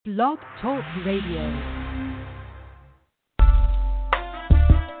Blog Talk Radio.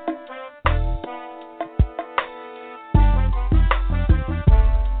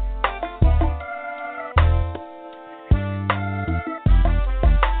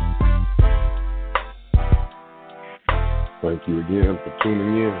 Thank you again for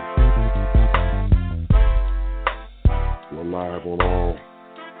tuning in. We're live on all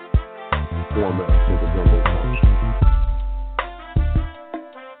formats of the Gumbo Talk Show.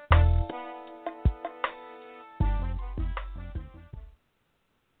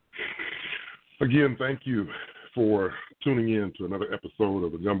 Again, thank you for tuning in to another episode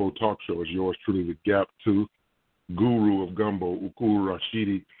of the Gumbo Talk Show. It's yours truly, the Gap Tooth Guru of Gumbo, Ukuru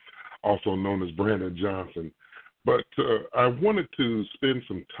Rashidi, also known as Brandon Johnson. But I wanted to spend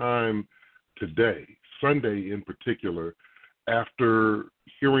some time today, Sunday in particular, after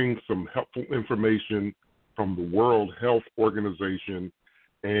hearing some helpful information from the World Health Organization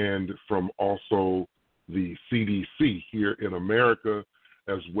and from also the CDC here in America,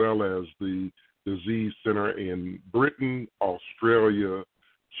 as well as the Disease Center in Britain, Australia,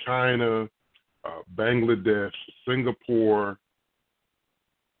 China, Bangladesh, Singapore,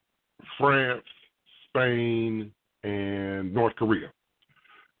 France, Spain, and North Korea.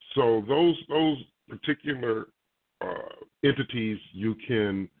 So those particular entities you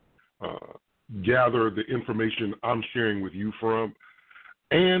can gather the information I'm sharing with you from,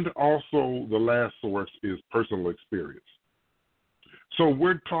 and also the last source is personal experience. So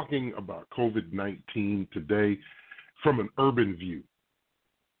we're talking about COVID-19 today from an urban view.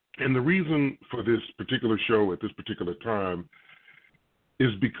 And the reason for this particular show at this particular time is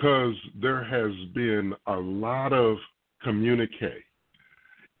because there has been a lot of communique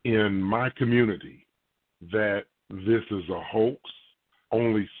in my community that this is a hoax,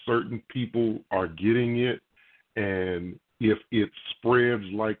 only certain people are getting it, and if it spreads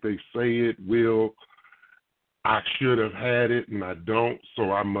like they say it will, I should have had it and I don't,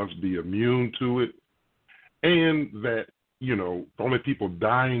 so I must be immune to it, and that, the only people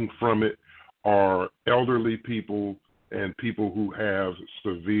dying from it are elderly people and people who have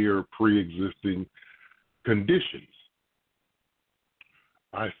severe pre-existing conditions.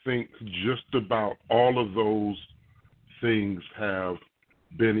 I think just about all of those things have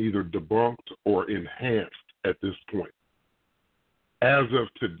been either debunked or enhanced at this point. As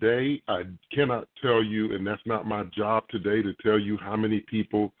of today, I cannot tell you, and that's not my job today to tell you how many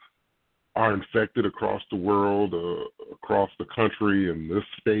people are infected across the world, across the country, in this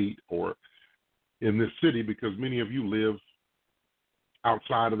state, or in this city, because many of you live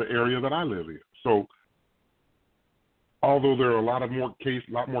outside of the area that I live in. So, although there are a lot more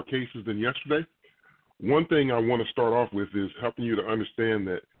cases than yesterday, one thing I want to start off with is helping you to understand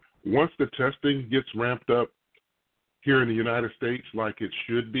that once the testing gets ramped up here in the United States like it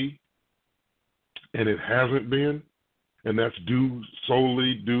should be, and it hasn't been, and that's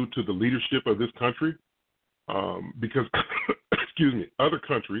solely due to the leadership of this country, because, other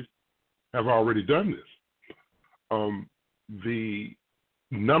countries have already done this. The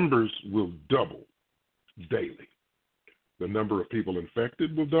numbers will double daily. The number of people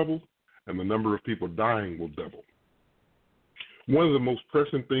infected will double, and the number of people dying will double. One of the most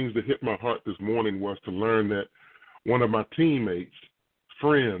pressing things that hit my heart this morning was to learn that one of my teammates,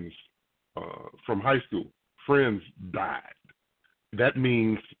 friends from high school, friends died. That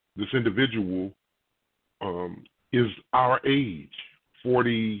means this individual is our age,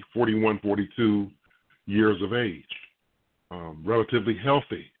 40, 41, 42 years of age, relatively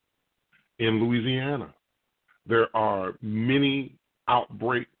healthy in Louisiana. There are many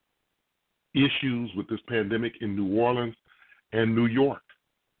outbreak issues with this pandemic in New Orleans and New York.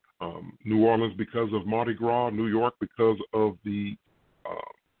 New Orleans because of Mardi Gras, New York because of the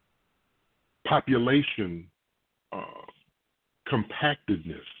population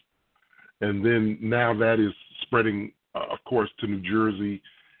compactedness. And then now that is spreading, of course, to New Jersey,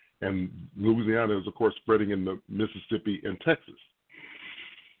 and Louisiana is, of course, spreading into Mississippi and Texas.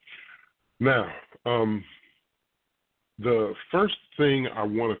 Now, the first thing I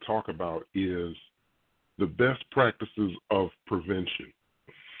want to talk about is the best practices of prevention.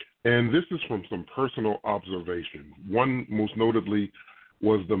 And this is from some personal observation. One, most notably,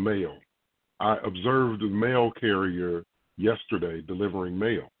 was the mail. I observed a mail carrier yesterday delivering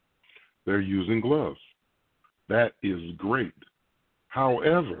mail. They're using gloves. That is great.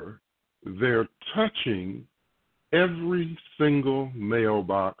 However, they're touching every single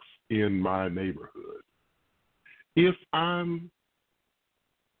mailbox in my neighborhood. If I'm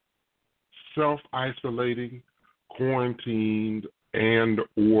self-isolating, quarantined, and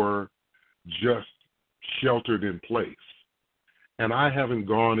or just sheltered in place, and I haven't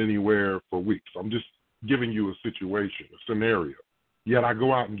gone anywhere for weeks. I'm just giving you a situation, a scenario. Yet I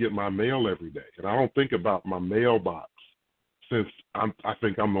go out and get my mail every day, and I don't think about my mailbox since I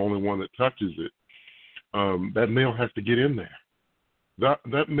think I'm the only one that touches it. That mail has to get in there.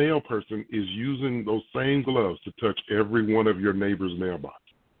 That mail person is using those same gloves to touch every one of your neighbor's mailbox.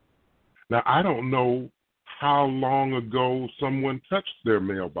 Now, I don't know how long ago someone touched their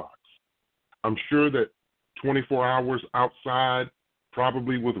mailbox. I'm sure that 24 hours outside,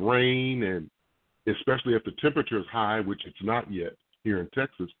 probably with rain, and especially if the temperature is high, which it's not yet here in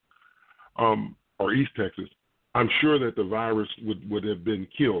Texas, or East Texas, I'm sure that the virus would have been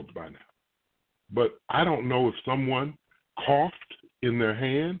killed by now. But I don't know if someone coughed in their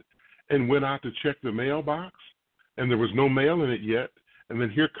hand and went out to check the mailbox, and there was no mail in it yet, and then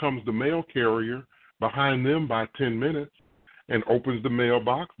here comes the mail carrier behind them by 10 minutes and opens the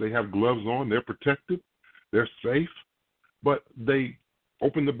mailbox. They have gloves on. They're protected. They're safe. But they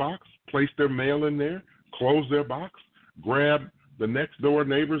open the box, place their mail in there, close their box, grab the next door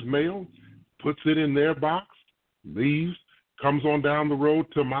neighbor's mail, puts it in their box, leaves, comes on down the road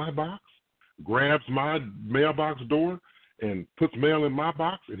to my box, grabs my mailbox door, and puts mail in my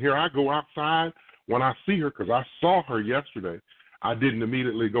box. And here I go outside when I see her, because I saw her yesterday. I didn't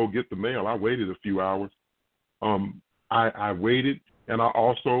immediately go get the mail. I waited a few hours. I waited, and I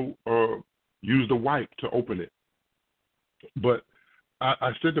also used a wipe to open it. But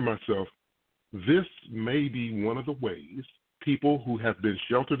I said to myself, this may be one of the ways people who have been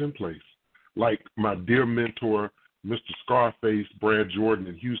sheltered in place, like my dear mentor, Mr. Scarface Brad Jordan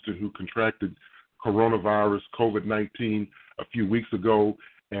in Houston, who contracted coronavirus, COVID-19, a few weeks ago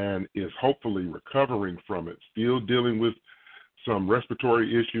and is hopefully recovering from it, still dealing with some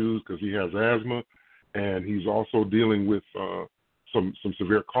respiratory issues because he has asthma, and he's also dealing with some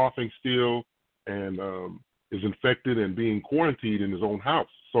severe coughing still, and is infected and being quarantined in his own house.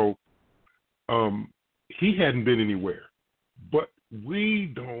 So he hadn't been anywhere. But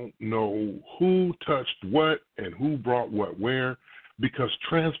we don't know who touched what and who brought what where, because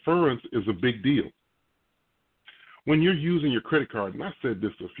transference is a big deal. When you're using your credit card, and I said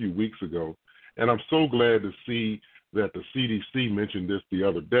this a few weeks ago, and I'm so glad to see that the CDC mentioned this the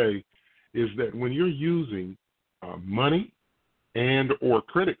other day, is that when you're using money and or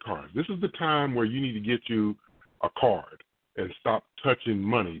credit cards, this is the time where you need to get you a card and stop touching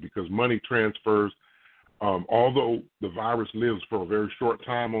money, because money transfers. Although the virus lives for a very short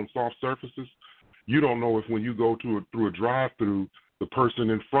time on soft surfaces, you don't know if when you go through a drive-through, the person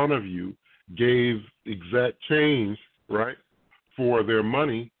in front of you gave exact change, right, for their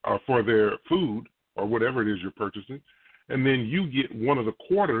money or for their food or whatever it is you're purchasing, and then you get one of the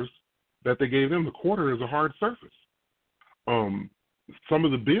quarters that they gave them. The quarter is a hard surface. Some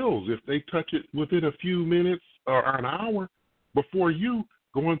of the bills, if they touch it within a few minutes or an hour before you,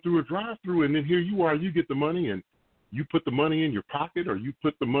 going through a drive-through, and then here you are, you get the money, and you put the money in your pocket, or you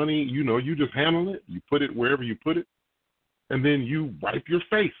put the money, you just handle it, you put it wherever you put it, and then you wipe your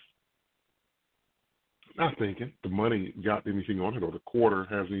face. Not thinking the money got anything on it, or the quarter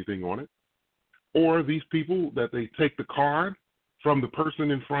has anything on it. Or these people that they take the card from the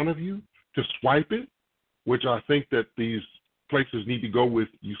person in front of you to swipe it, which I think that these places need to go with,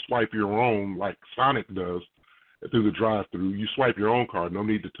 you swipe your own, like Sonic does, through the drive-through. You swipe your own card, no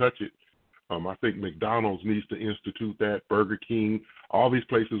need to touch it. I think McDonald's needs to institute that, Burger King, all these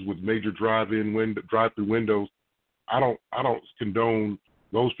places with major drive-through windows. I don't condone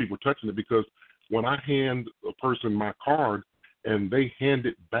those people touching it, because when I hand a person my card and they hand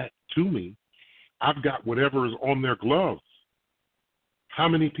it back to me, I've got whatever is on their gloves. How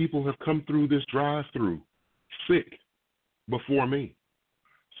many people have come through this drive-through sick before me?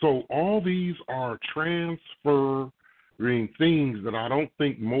 So all these are transferring things that I don't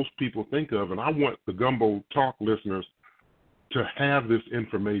think most people think of, and I want the Gumbo Talk listeners to have this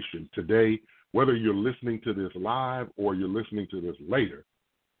information today, whether you're listening to this live or you're listening to this later.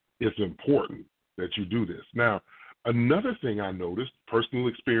 It's important that you do this. Now, another thing I noticed, personal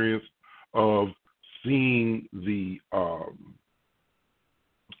experience of seeing the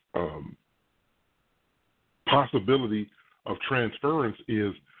possibility of transference,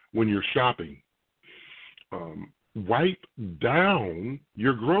 is when you're shopping. Wipe down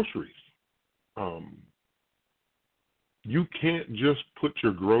your groceries. You can't just put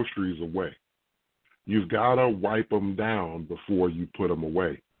your groceries away. You've got to wipe them down before you put them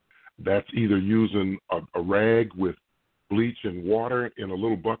away. That's either using a rag with bleach and water in a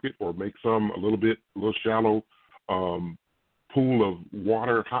little bucket, or make a little shallow pool of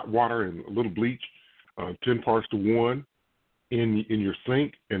water, hot water, and a little bleach, 10 parts to 1 in your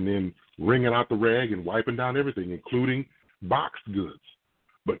sink, and then wringing out the rag and wiping down everything, including boxed goods,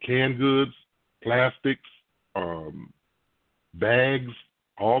 but canned goods, plastics, bags,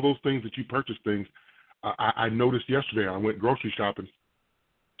 all those things that you purchase things. I noticed yesterday I went grocery shopping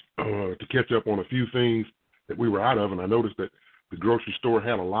to catch up on a few things that we were out of, and I noticed that the grocery store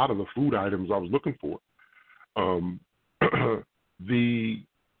had a lot of the food items I was looking for. The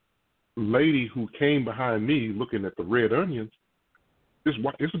lady who came behind me looking at the red onions, it's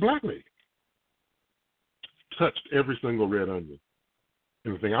a black lady, touched every single red onion.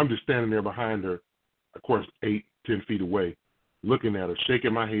 Everything. I'm just standing there behind her, of course, 8, 10 feet away, looking at her,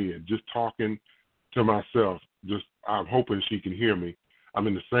 shaking my head, just talking to myself. Just I'm hoping she can hear me. I'm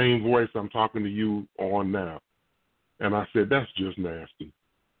in the same voice I'm talking to you on now. And I said, that's just nasty.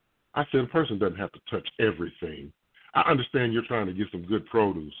 I said, a person doesn't have to touch everything. I understand you're trying to get some good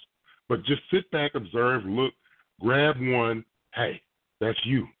produce, but just sit back, observe, look, grab one. Hey, that's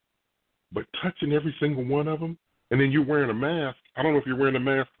you. But touching every single one of them, and then you're wearing a mask. I don't know if you're wearing a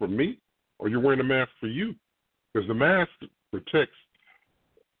mask for me or you're wearing a mask for you, because the mask protects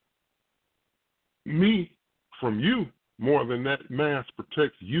me from you more than that mask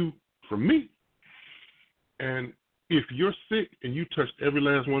protects you from me. And if you're sick and you touched every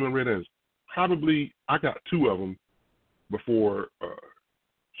last one of the red ends, probably I got 2 of them before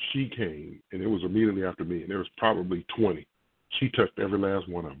she came, and it was immediately after me, and there was probably 20. She touched every last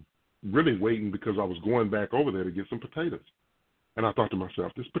one of them, really waiting because I was going back over there to get some potatoes. And I thought to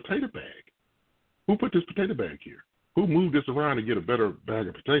myself, this potato bag, who put this potato bag here? Who moved this around to get a better bag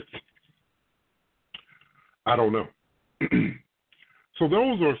of potatoes? I don't know. So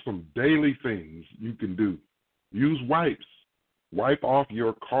those are some daily things you can do. Use wipes. Wipe off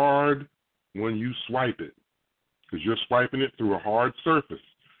your card when you swipe it, because you're swiping it through a hard surface.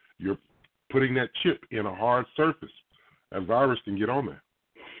 You're putting that chip in a hard surface. That virus can get on there.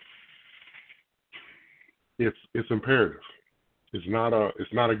 It's imperative. It's not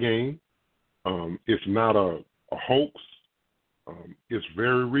a game. It's not a hoax. It's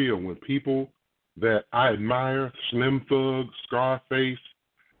very real. When people that I admire, Slim Thug, Scarface,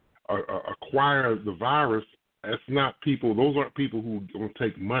 acquire the virus, that's not people. Those aren't people who are going to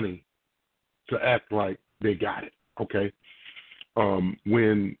take money to act like they got it. Okay.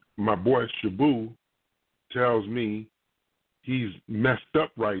 When my boy Shabu tells me he's messed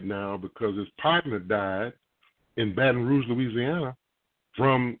up right now because his partner died in Baton Rouge, Louisiana,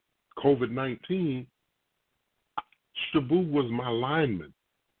 from COVID-19, Shabu was my lineman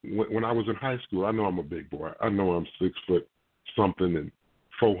when I was in high school. I know I'm a big boy. I know I'm 6 foot something and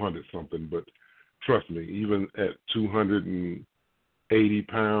 400 something, but trust me, even at 280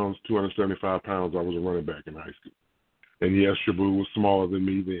 pounds, 275 pounds, I was a running back in high school. And yes, Shabu was smaller than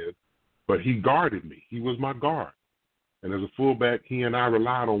me then, but he guarded me. He was my guard. And as a fullback, he and I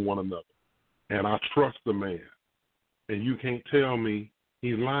relied on one another. And I trust the man. And you can't tell me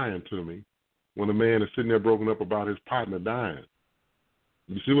he's lying to me when a man is sitting there broken up about his partner dying.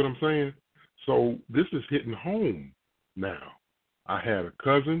 You see what I'm saying? So this is hitting home now. I had a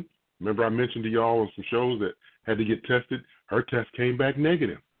cousin, remember I mentioned to y'all on some shows that had to get tested. Her test came back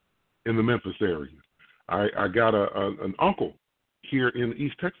negative in the Memphis area. I got an uncle here in the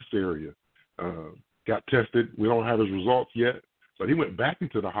East Texas area, got tested. We don't have his results yet, but he went back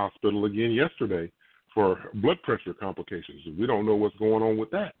into the hospital again yesterday for blood pressure complications. We don't know what's going on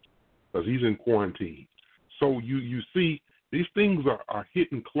with that because he's in quarantine. So you see, these things are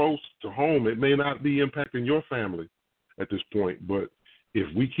hitting close to home. It may not be impacting your family at this point, but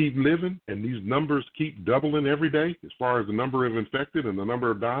if we keep living and these numbers keep doubling every day as far as the number of infected and the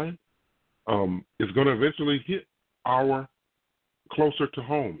number of dying, it's going to eventually hit our closer to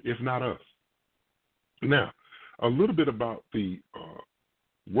home, if not us. Now, a little bit about the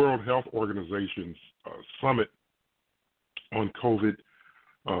World Health Organization's summit on COVID.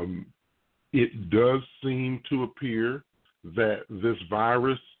 It does seem to appear that this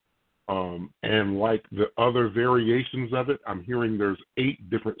virus, and like the other variations of it, I'm hearing there's 8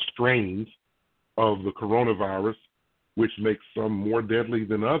 different strains of the coronavirus, which makes some more deadly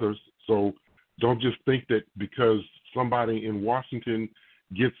than others. So don't just think that because somebody in Washington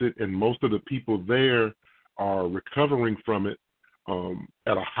gets it and most of the people there are recovering from it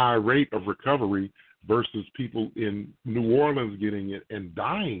at a high rate of recovery versus people in New Orleans getting it and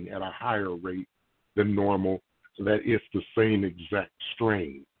dying at a higher rate than normal, that it's the same exact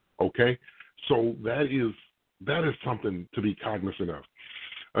strain. Okay? So that is something to be cognizant of.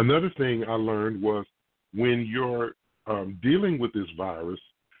 Another thing I learned was when you're dealing with this virus,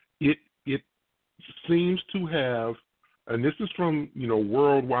 it seems to have, and this is from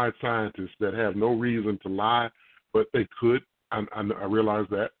worldwide scientists that have no reason to lie, but they could. I realize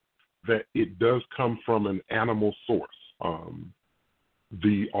that it does come from an animal source.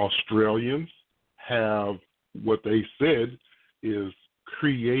 The Australians have what they said is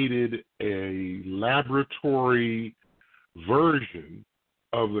created a laboratory version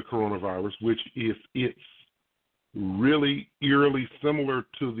of the coronavirus, which if it's really eerily similar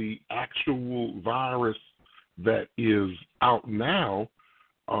to the actual virus that is out now,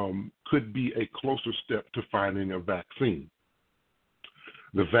 could be a closer step to finding a vaccine.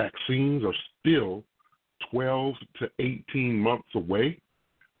 The vaccines are still 12 to 18 months away.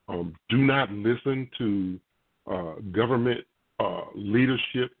 Do not listen to government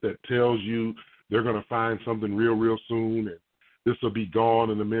leadership that tells you they're going to find something real soon and this will be gone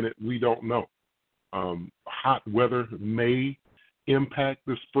in a minute. We don't know. Hot weather may impact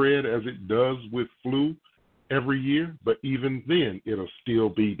the spread as it does with flu every year, but even then it'll still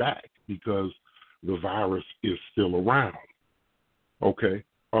be back because the virus is still around. Okay.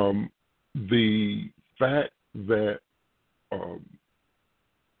 The fact that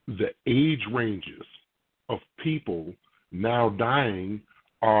the age ranges of people now dying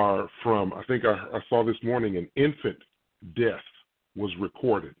are from, I think I saw this morning, an infant death was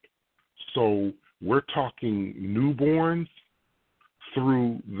recorded. So we're talking newborns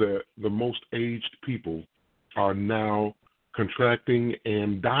through the most aged people are now contracting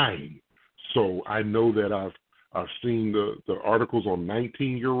and dying. So I know that I've seen the articles on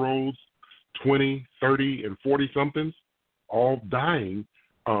 19-year-olds, 20, 30, and 40-somethings all dying,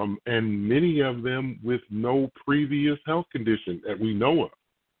 and many of them with no previous health condition that we know of.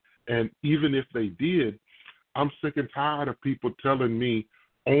 And even if they did, I'm sick and tired of people telling me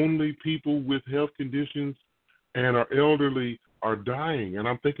only people with health conditions and are elderly are dying. And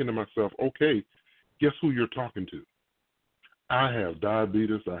I'm thinking to myself, okay, guess who you're talking to? I have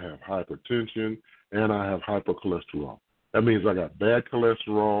diabetes, I have hypertension, and I have hypercholesterol. That means I got bad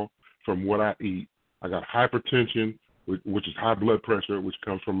cholesterol from what I eat. I got hypertension, which is high blood pressure, which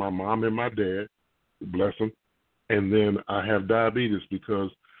comes from my mom and my dad, bless them. And then I have diabetes because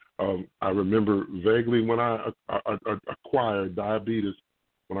I remember vaguely when I acquired diabetes,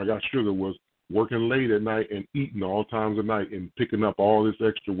 when I got sugar, was working late at night and eating all times of night and picking up all this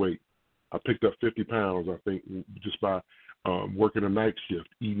extra weight. I picked up 50 pounds, I think, just by working a night shift,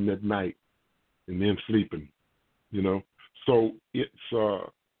 eating at night, and then sleeping, you know. So it's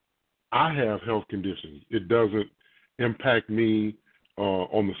I have health conditions. It doesn't impact me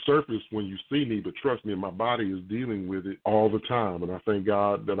on the surface when you see me, but trust me, my body is dealing with it all the time, and I thank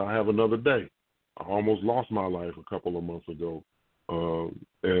God that I have another day. I almost lost my life a couple of months ago,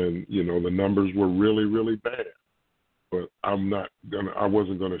 and, you know, the numbers were really, really bad. But I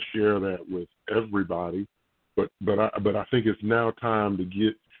wasn't gonna share that with everybody. But I think it's now time to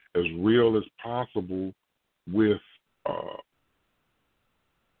get as real as possible with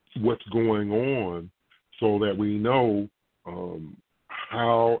what's going on, so that we know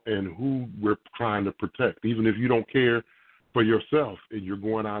how and who we're trying to protect. Even if you don't care for yourself and you're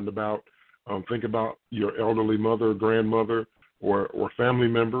going out and about, think about your elderly mother, grandmother, or family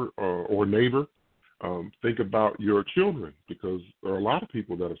member or neighbor. Think about your children, because there are a lot of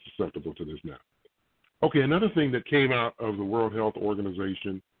people that are susceptible to this now. Okay, another thing that came out of the World Health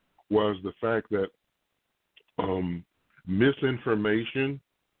Organization was the fact that misinformation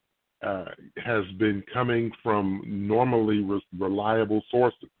has been coming from normally reliable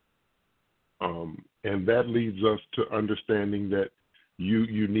sources. And that leads us to understanding that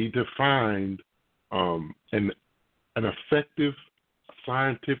you need to find an effective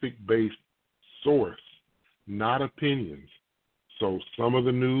scientific-based source, not opinions. So some of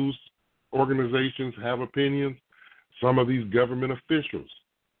the news organizations have opinions. Some of these government officials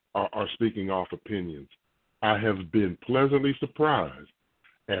are speaking off opinions. I have been pleasantly surprised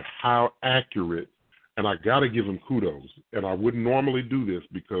at how accurate, and I got to give them kudos, and I wouldn't normally do this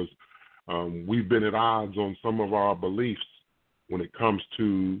because we've been at odds on some of our beliefs when it comes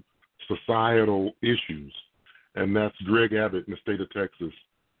to societal issues, and that's Greg Abbott in the state of Texas.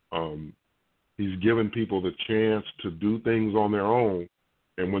 He's given people the chance to do things on their own,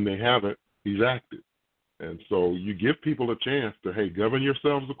 and when they haven't, he's acted. And so you give people a chance to, hey, govern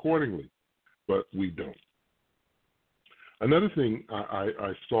yourselves accordingly, but we don't. Another thing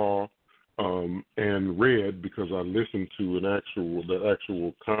I saw and read, because I listened to the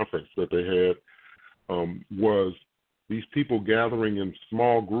actual conference that they had, was these people gathering in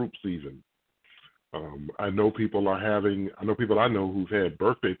small groups even. I know people I know who've had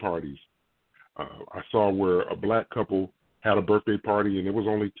birthday parties. I saw where a black couple had a birthday party and there was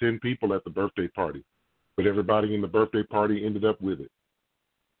only 10 people at the birthday party, but everybody in the birthday party ended up with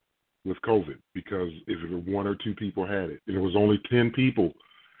COVID, because if it were one or two people had it, and it was only 10 people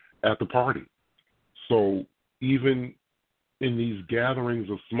at the party. So even in these gatherings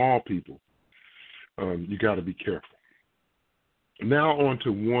of small people, you got to be careful. Now on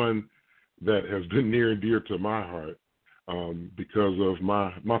to one that has been near and dear to my heart because of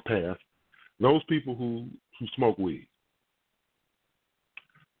my past. Those people who smoke weed.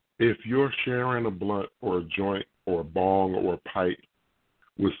 If you're sharing a blunt or a joint or a bong or a pipe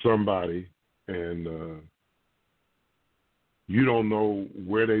with somebody and you don't know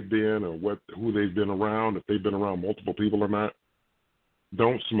where they've been or who they've been around, if they've been around multiple people or not,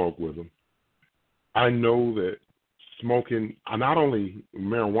 don't smoke with them. I know that smoking, not only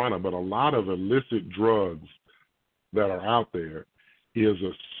marijuana, but a lot of illicit drugs that are out there is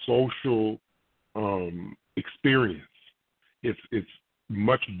a social experience. It's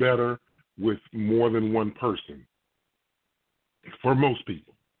much better with more than one person for most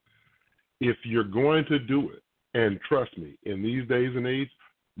people. If you're going to do it, and trust me, in these days and age,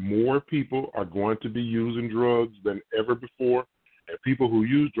 more people are going to be using drugs than ever before, and people who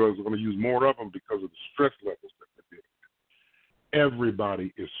use drugs are going to use more of them because of the stress levels that they're dealing with.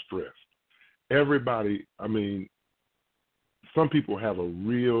 Everybody is stressed. Everybody, some people have a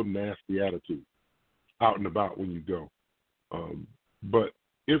real nasty attitude out and about when you go. But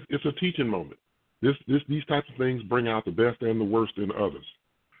it's a teaching moment. These types of things bring out the best and the worst in others.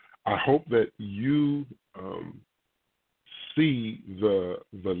 I hope that you see the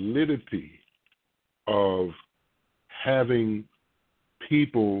validity of having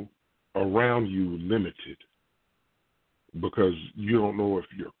people around you limited, because you don't know if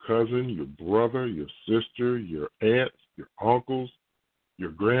your cousin, your brother, your sister, your aunts, your uncles,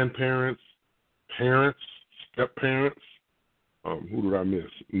 your grandparents, parents, step-parents, who did I miss?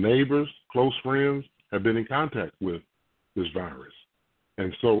 Neighbors, close friends have been in contact with this virus.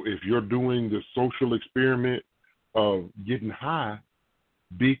 And so if you're doing this social experiment of getting high,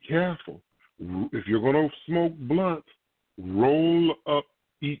 be careful. If you're going to smoke blunts, roll up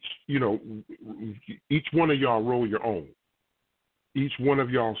each one of y'all roll your own. Each one of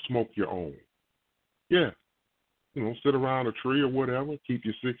y'all smoke your own. Yeah. Sit around a tree or whatever, keep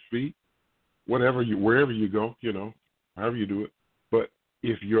your 6 feet, wherever you go, however you do it. But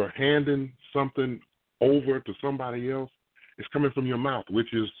if you're handing something over to somebody else, it's coming from your mouth,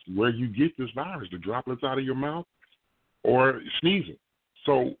 which is where you get this virus, the droplets out of your mouth or sneezing.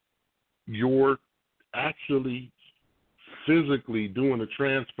 So you're actually physically doing the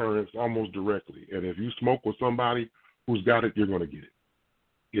transference almost directly. And if you smoke with somebody who's got it, you're going to get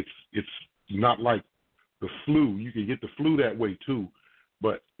it. It's not like the flu. You can get the flu that way too,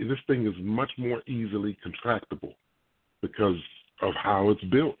 but this thing is much more easily contractable because of how it's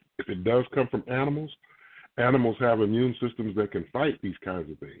built. If it does come from animals have immune systems that can fight these kinds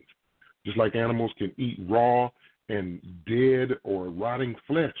of things. Just like animals can eat raw and dead or rotting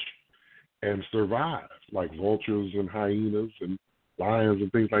flesh and survive, like vultures and hyenas and lions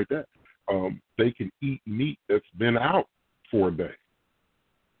and things like that. They can eat meat that's been out for a day.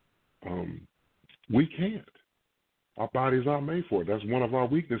 We can't. Our bodies aren't made for it. That's one of our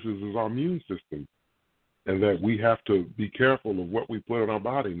weaknesses is our immune system, and that we have to be careful of what we put in our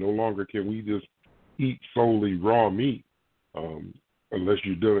body. No longer can we just eat solely raw meat unless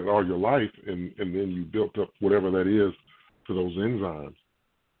you did it all your life and then you built up whatever that is to those enzymes.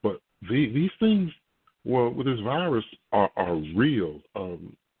 But these things, with this virus, are real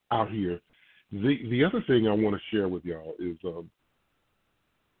out here. The other thing I want to share with y'all is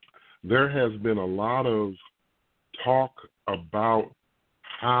there has been a lot of talk about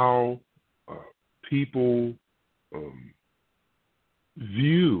how people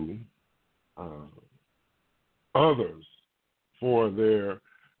view others for their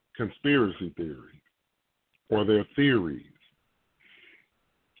conspiracy theory or their theories.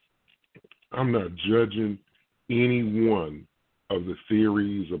 I'm not judging any one of the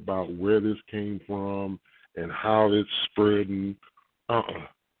theories about where this came from and how it's spreading.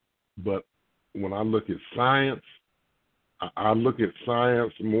 But when I look at science, I look at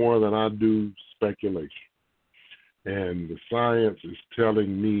science more than I do speculation. And the science is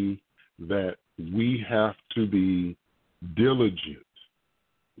telling me that we have to be diligent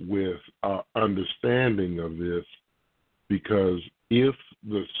with our understanding of this, because if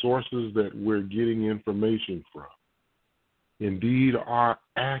the sources that we're getting information from indeed are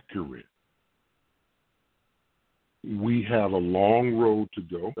accurate, we have a long road to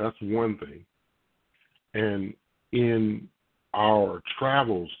go. That's one thing. And in our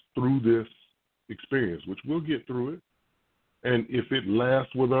travels through this experience, which we'll get through it, and if it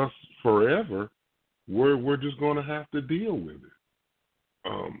lasts with us forever, we're just going to have to deal with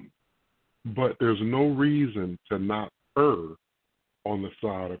it. But there's no reason to not err on the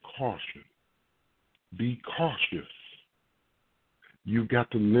side of caution. Be cautious. you've got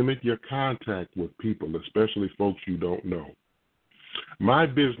to limit your contact with people, especially folks you don't know. My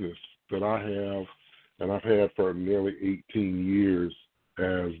business that I have, and I've had for nearly 18 years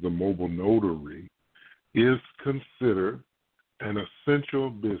as the mobile notary, is considered an essential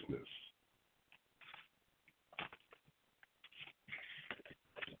business.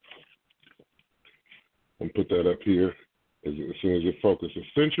 I'll put that up here as soon as it focuses.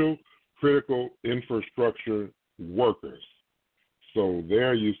 Essential critical infrastructure workers. So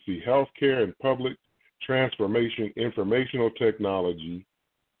there you see healthcare and public transformation, informational technology,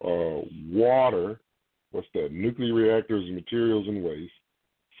 water, what's that, nuclear reactors and materials and waste,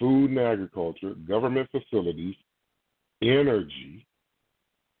 food and agriculture, government facilities, energy,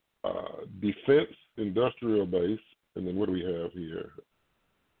 defense, industrial base, and then what do we have here?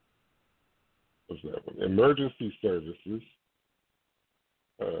 What's that one? Emergency services,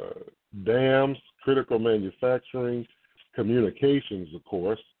 dams, critical manufacturing, communications, of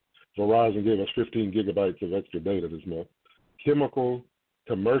course. Verizon gave us 15 gigabytes of extra data this month. Chemical,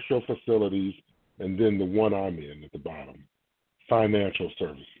 commercial facilities, and then the one I'm in at the bottom, financial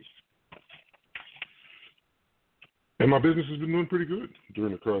services. And my business has been doing pretty good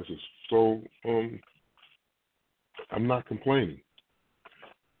during the crisis, so I'm not complaining.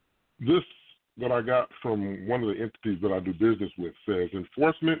 This that I got from one of the entities that I do business with says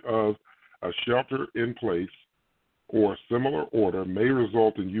enforcement of a shelter-in-place or similar order may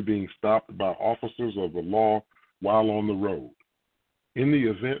result in you being stopped by officers of the law while on the road. In the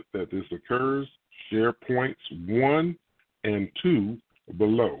event that this occurs, share points 1 and 2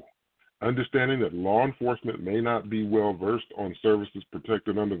 below. Understanding that law enforcement may not be well versed on services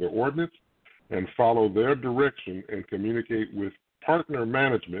protected under the ordinance, and follow their direction and communicate with partner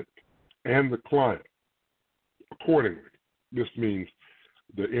management and the client accordingly. This means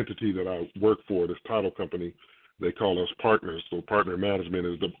the entity that I work for, this title company, they call us partners. So partner management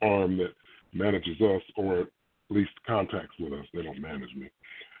is the arm that manages us, or at least contacts with us. They don't manage me.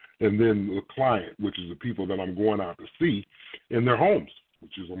 And then the client, which is the people that I'm going out to see in their homes,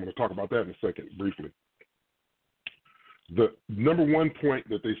 which is, I'm going to talk about that in a second briefly. The number one point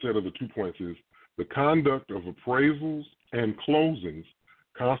that they said of the 2 points is the conduct of appraisals and closings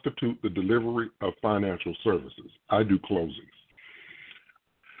constitute the delivery of financial services. I do closings.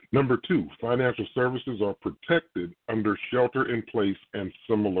 Number 2, financial services are protected under shelter-in-place and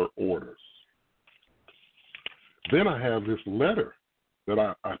similar orders. Then I have this letter that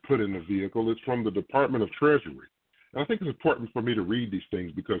I put in the vehicle. It's from the Department of Treasury. And I think it's important for me to read these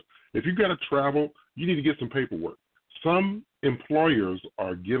things because if you've got to travel, you need to get some paperwork. Some employers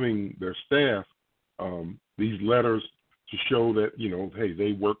are giving their staff these letters to show that, you know, hey,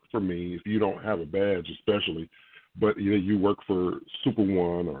 they work for me. If you don't have a badge especially, but you work for Super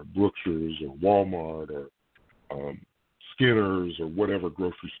One or Brookshire's or Walmart or Skinner's or whatever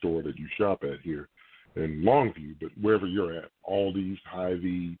grocery store that you shop at here in Longview, but wherever you're at, Aldi's,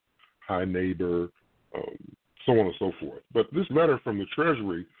 Hy-Vee, High Neighbor, so on and so forth. But this letter from the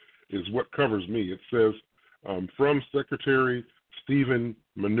Treasury is what covers me. It says, from Secretary Stephen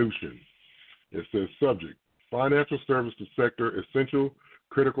Mnuchin. It says, subject, financial services sector, essential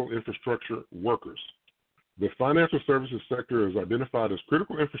critical infrastructure workers. The financial services sector is identified as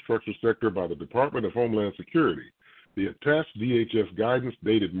critical infrastructure sector by the Department of Homeland Security. The attached DHS guidance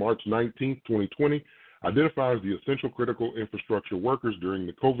dated March 19, 2020, identifies the essential critical infrastructure workers during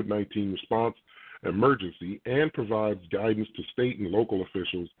the COVID-19 response emergency and provides guidance to state and local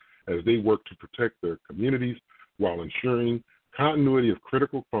officials as they work to protect their communities while ensuring continuity of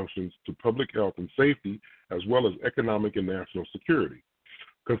critical functions to public health and safety, as well as economic and national security.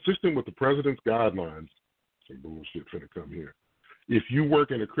 Consistent with the President's guidelines, some bullshit finna come here. If you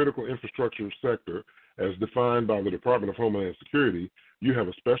work in a critical infrastructure sector, as defined by the Department of Homeland Security, you have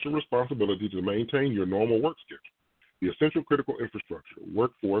a special responsibility to maintain your normal work schedule. The essential critical infrastructure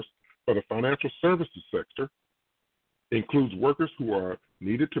workforce for the financial services sector includes workers who are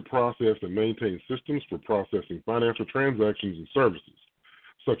needed to process and maintain systems for processing financial transactions and services,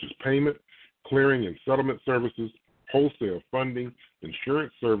 such as payment, clearing and settlement services, wholesale funding,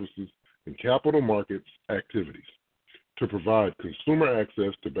 insurance services, and capital markets activities, to provide consumer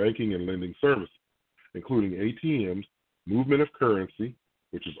access to banking and lending services, including ATMs, movement of currency,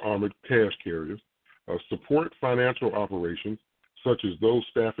 which is armored cash carriers, support financial operations, such as those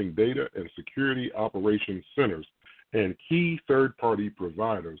staffing data and security operations centers, and key third-party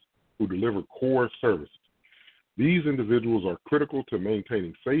providers who deliver core services. These individuals are critical to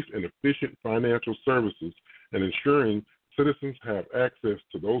maintaining safe and efficient financial services and ensuring citizens have access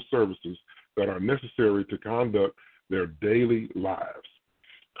to those services that are necessary to conduct their daily lives.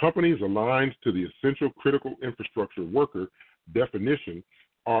 Companies aligned to the essential critical infrastructure worker definition,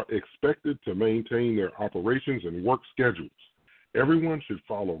 are expected to maintain their operations and work schedules. Everyone should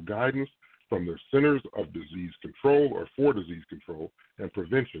follow guidance from the Centers of Disease Control or for Disease Control and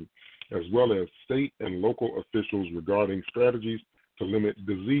Prevention, as well as state and local officials regarding strategies to limit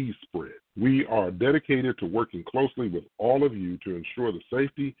disease spread. We are dedicated to working closely with all of you to ensure the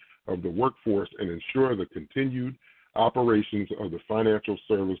safety of the workforce and ensure the continued operations of the financial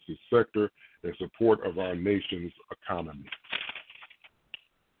services sector in support of our nation's economy.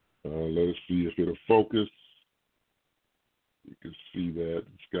 Let us see if it'll focus. You can see that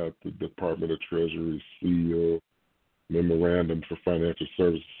it's got the Department of Treasury seal, memorandum for financial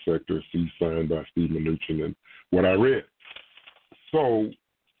services sector, signed by Steve Mnuchin, and what I read. So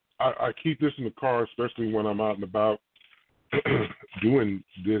I keep this in the car, especially when I'm out and about doing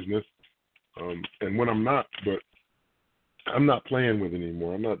business, and when I'm not, but I'm not playing with it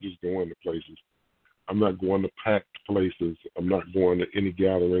anymore. I'm not just going to places. I'm not going to packed places. I'm not going to any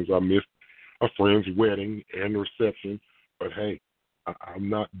gatherings. I missed a friend's wedding and reception, but hey, I'm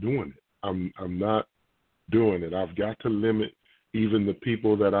not doing it. I'm not doing it. I've got to limit even the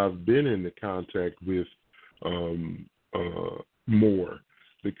people that I've been in contact with more,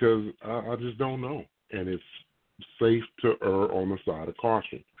 because I just don't know, and it's safe to err on the side of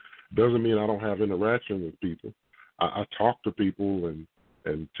caution. Doesn't mean I don't have interaction with people. I talk to people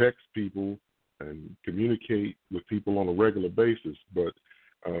and text people and communicate with people on a regular basis, but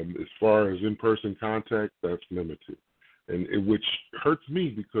as far as in-person contact, that's limited, and which hurts me,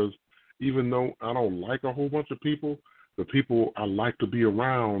 because even though I don't like a whole bunch of people, the people I like to be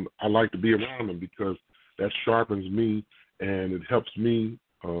around, I like to be around them, because that sharpens me and it helps me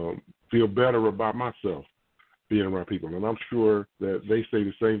feel better about myself being around people. And I'm sure that they say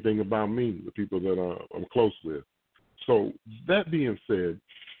the same thing about me, the people that I'm close with. So that being said,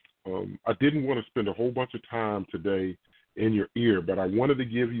 I didn't want to spend a whole bunch of time today in your ear, but I wanted to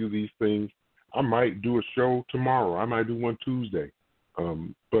give you these things. I might do a show tomorrow. I might do one Tuesday.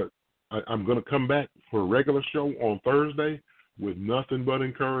 But I'm going to come back for a regular show on Thursday with nothing but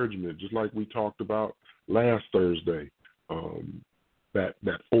encouragement, just like we talked about last Thursday,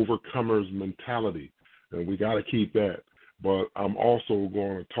 that overcomer's mentality, and we got to keep that. But I'm also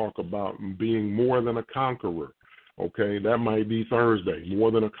going to talk about being more than a conqueror. Okay, that might be Thursday,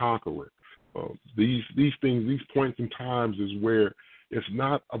 more than a conqueror. These things, these points in times is where it's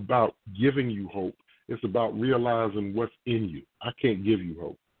not about giving you hope. It's about realizing what's in you. I can't give you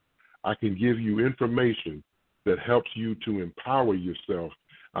hope. I can give you information that helps you to empower yourself.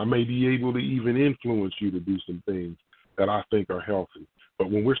 I may be able to even influence you to do some things that I think are healthy.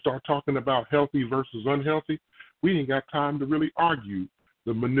 But when we start talking about healthy versus unhealthy, we ain't got time to really argue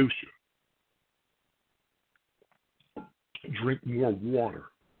the minutia. Drink more water.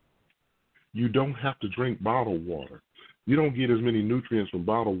 You don't have to drink bottled water. You don't get as many nutrients from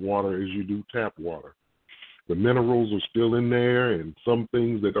bottled water as you do tap water. The minerals are still in there, and some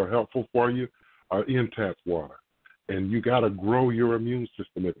things that are helpful for you are in tap water. And you got to grow your immune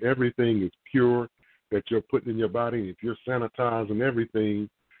system. If everything is pure that you're putting in your body, if you're sanitizing everything,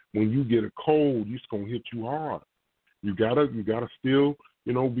 when you get a cold, it's going to hit you hard. You gotta still,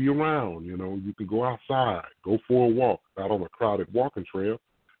 be around. You can go outside, go for a walk, not on a crowded walking trail,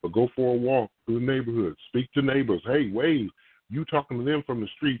 but go for a walk through the neighborhood. Speak to neighbors. Hey, wave. You talking to them from the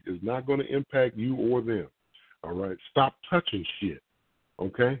street is not going to impact you or them. All right? Stop touching shit,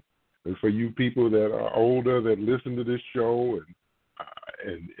 okay? And for you people that are older that listen to this show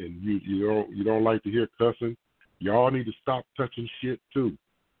and you don't like to hear cussing, y'all need to stop touching shit too,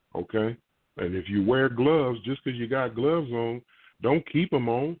 okay? And if you wear gloves, just because you got gloves on, don't keep them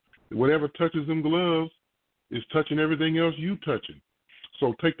on. Whatever touches them gloves is touching everything else you touching.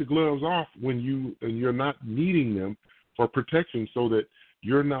 So take the gloves off when you're not needing them for protection, so that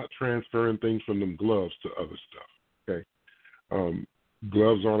you're not transferring things from them gloves to other stuff, okay?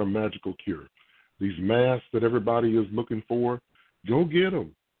 Gloves aren't a magical cure. These masks that everybody is looking for, go get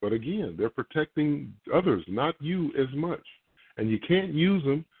them. But again, they're protecting others, not you as much. And you can't use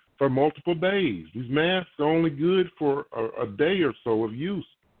them for multiple days. These masks are only good for a day or so of use,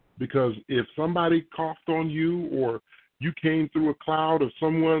 because if somebody coughed on you or you came through a cloud of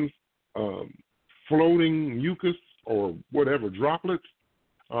someone's floating mucus or whatever, droplets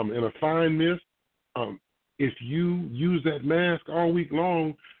in a fine mist, if you use that mask all week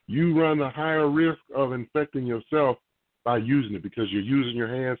long, you run a higher risk of infecting yourself by using it, because you're using your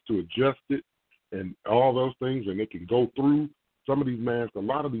hands to adjust it and all those things, and it can go through. Some of these masks, a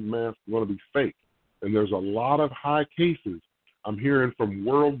lot of these masks are going to be fake. And there's a lot of high cases I'm hearing from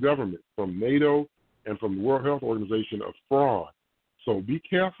world government, from NATO, and from the World Health Organization of fraud. So be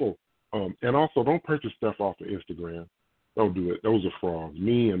careful. And also, don't purchase stuff off of Instagram. Don't do it. Those are frauds.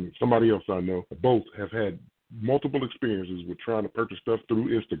 Me and somebody else I know both have had multiple experiences with trying to purchase stuff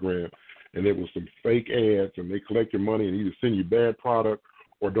through Instagram, and it was some fake ads, and they collect your money and either send you bad product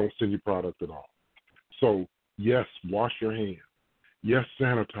or don't send you product at all. So, yes, wash your hands. Yes,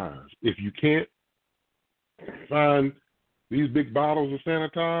 sanitize. If you can't find these big bottles of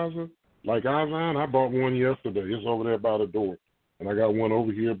sanitizer, like Izon, I bought one yesterday. It's over there by the door. And I got one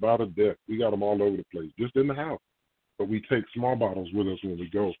over here by the desk. We got them all over the place, just in the house. But we take small bottles with us when we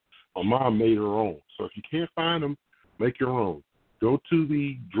go. My mom made her own. So if you can't find them, make your own. Go to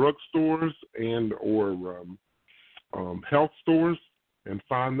the drugstores and or health stores and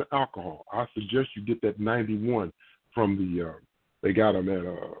find the alcohol. I suggest you get that 91 from the, they got them at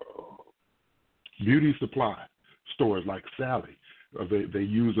beauty supply stores like Sally. They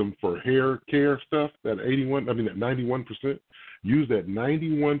use them for hair care stuff, that 91%. Use that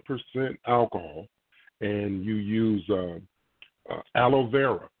 91% alcohol, and you use aloe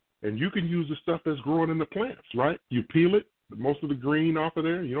vera. And you can use the stuff that's growing in the plants, right? You peel it, most of the green off of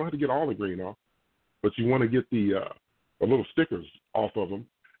there. You don't have to get all the green off, but you want to get the little stickers off of them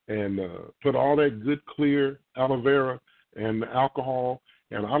and put all that good, clear aloe vera and the alcohol.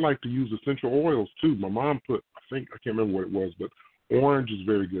 And I like to use essential oils, too. My mom put, I can't remember what it was, but orange is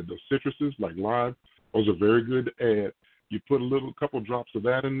very good. Those citruses, like lime, those are very good to add. You put a couple drops of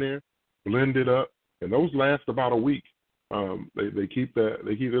that in there, blend it up, and those last about a week. They keep it,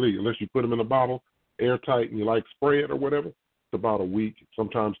 unless you put them in a bottle, airtight, and you like spray it or whatever. It's about a week,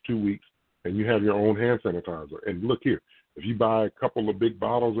 sometimes 2 weeks, and you have your own hand sanitizer. And look here, if you buy a couple of big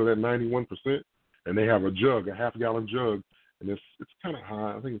bottles of that 91%, and they have a jug, a half-gallon jug, and it's kind of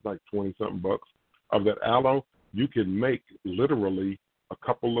high. I think it's like 20-something bucks of that aloe. You can make literally a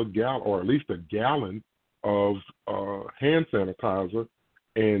couple of gallons, or at least a gallon of hand sanitizer,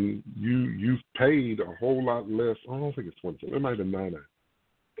 and you've paid a whole lot less. I don't think it's 20. It might have been $9.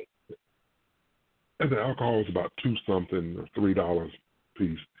 And the alcohol is about $2-something or $3 a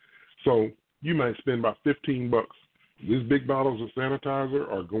piece. So you might spend about $15. These big bottles of sanitizer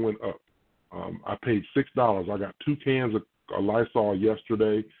are going up. I paid $6. I got 2 cans of Lysol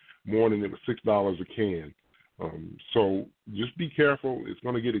yesterday morning. It was $6 a can. So just be careful. It's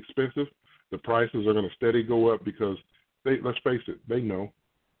going to get expensive. The prices are going to steady go up because, let's face it, they know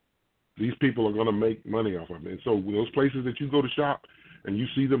these people are going to make money off of it. And so those places that you go to shop and you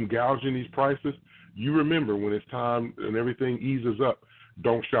see them gouging these prices, you remember when it's time and everything eases up,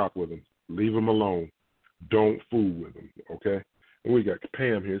 don't shop with them. Leave them alone. Don't fool with them, okay? And we got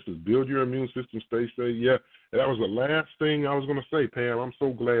Pam here. It says, build your immune system, stay safe. Yeah, that was the last thing I was going to say, Pam. I'm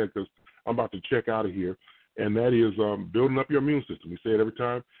so glad because I'm about to check out of here. And that is building up your immune system. We say it every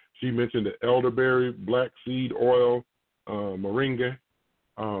time. She mentioned the elderberry, black seed oil, moringa.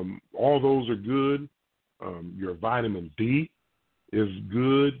 All those are good. Your vitamin D is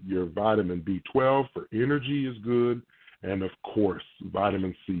good. Your vitamin B12 for energy is good. And, of course,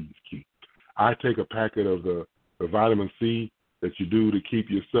 vitamin C is key. I take a packet of the vitamin C that you do to keep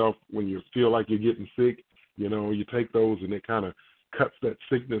yourself when you feel like you're getting sick. You know, you take those and it kind of cuts that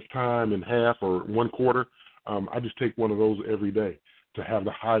sickness time in half or 1/4. I just take one of those every day to have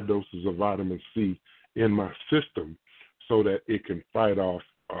the high doses of vitamin C in my system so that it can fight off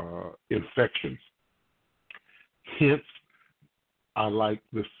infections. Hence, I like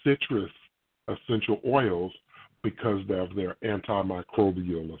the citrus essential oils because of their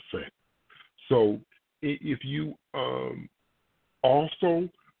antimicrobial effect. So if you also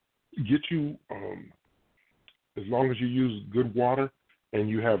get you, as long as you use good water and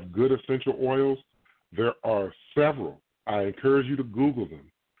you have good essential oils, there are several. I encourage you to Google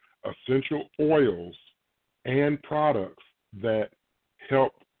them. Essential oils and products that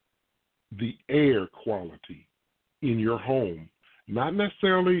help the air quality in your home. Not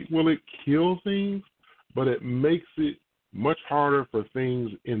necessarily will it kill things, but it makes it much harder for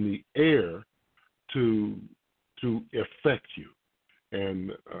things in the air to affect you.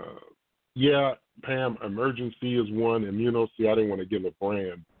 And yeah, Pam, Emergency is one. Immuno-C, I didn't want to give a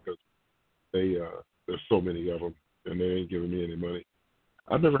brand because there's so many of them, and they ain't giving me any money.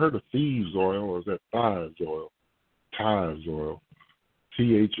 I've never heard of Thieves Oil, or is that Thieves Oil? Thieves Oil.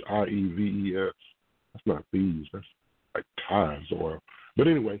 Thieves. That's not Thieves. That's like Thieves Oil. But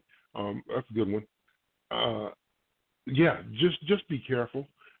anyway, that's a good one. Yeah, just be careful.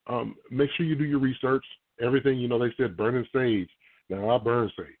 Make sure you do your research. Everything, they said burning sage. Now, I burn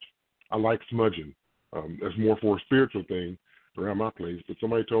sage. I like smudging. That's more for a spiritual thing around my place. But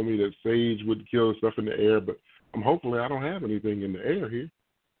somebody told me that sage would kill stuff in the air, but hopefully I don't have anything in the air here,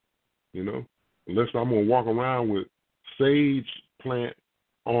 unless I'm going to walk around with sage plant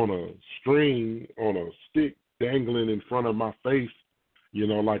on a string, on a stick, dangling in front of my face,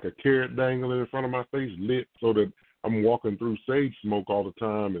 like a carrot dangling in front of my face, lit so that I'm walking through sage smoke all the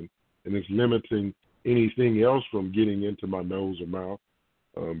time, and it's limiting anything else from getting into my nose or mouth.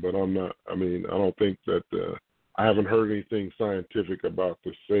 But I don't think that I haven't heard anything scientific about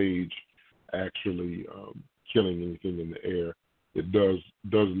the sage actually killing anything in the air. It does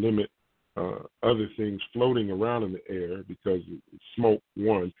limit other things floating around in the air because it's smoke,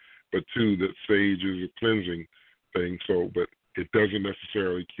 one, but two, that sage is a cleansing thing. So, but it doesn't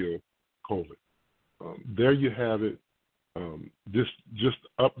necessarily kill COVID. There you have it. Just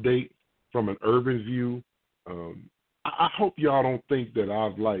update from an urban view. I hope y'all don't think that I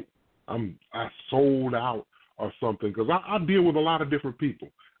sold out or something, because I deal with a lot of different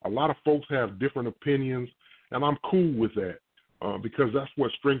people. A lot of folks have different opinions, and I'm cool with that because that's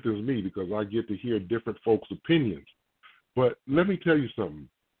what strengthens me, because I get to hear different folks' opinions. But let me tell you something.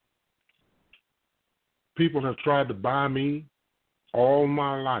 People have tried to buy me all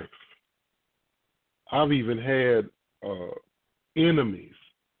my life. I've even had enemies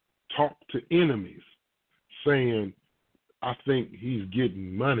talk to enemies saying, I think he's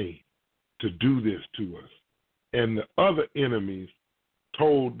getting money to do this to us. And the other enemies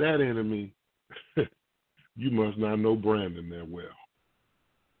told that enemy, you must not know Brandon that well.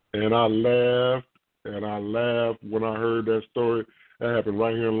 And I laughed when I heard that story. That happened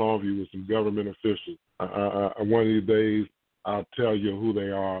right here in Longview with some government officials. One of these days, I'll tell you who they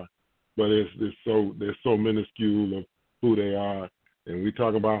are, but they're so minuscule of who they are. And we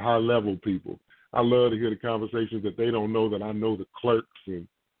talk about high-level people. I love to hear the conversations that they don't know that I know, the clerks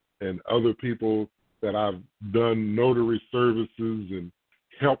and other people that I've done notary services and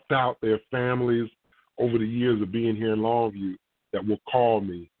helped out their families over the years of being here in Longview, that will call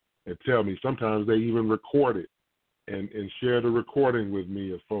me and tell me. Sometimes they even record it and share the recording with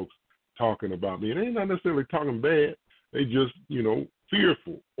me of folks talking about me. And they're not necessarily talking bad. They just,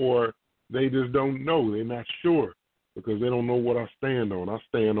 fearful, or they just don't know. They're not sure because they don't know what I stand on. I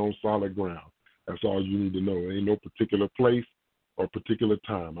stand on solid ground. That's all you need to know. There ain't no particular place or particular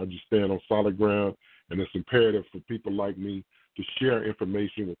time. I just stand on solid ground, and it's imperative for people like me to share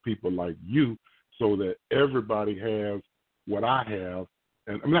information with people like you so that everybody has what I have.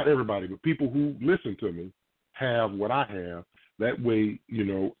 And not everybody, but people who listen to me have what I have. That way,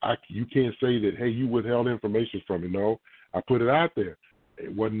 you can't say that, hey, you withheld information from me. No, I put it out there.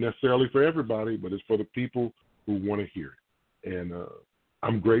 It wasn't necessarily for everybody, but it's for the people who want to hear it. And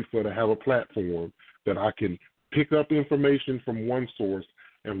I'm grateful to have a platform that I can pick up information from one source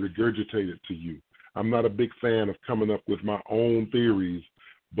and regurgitate it to you. I'm not a big fan of coming up with my own theories,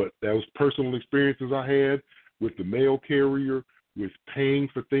 but those personal experiences I had with the mail carrier, with paying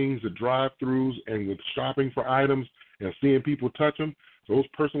for things at drive-thrus, and with shopping for items and seeing people touch them, those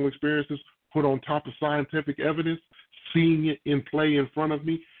personal experiences put on top of scientific evidence, seeing it in play in front of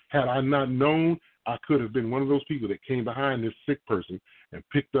me. Had I not known, I could have been one of those people that came behind this sick person and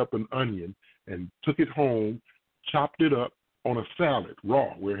picked up an onion and took it home, chopped it up on a salad,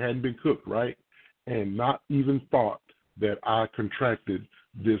 raw, where it hadn't been cooked, right? And not even thought that I contracted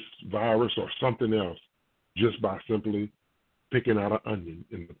this virus or something else just by simply picking out an onion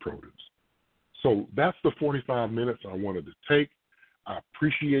in the produce. So that's the 45 minutes I wanted to take. I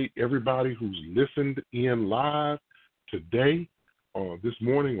appreciate everybody who's listened in live today, this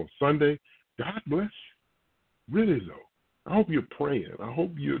morning on Sunday. God bless you. Really, though. I hope you're praying. I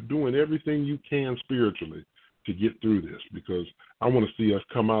hope you're doing everything you can spiritually to get through this, because I want to see us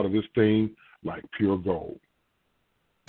come out of this thing like pure gold.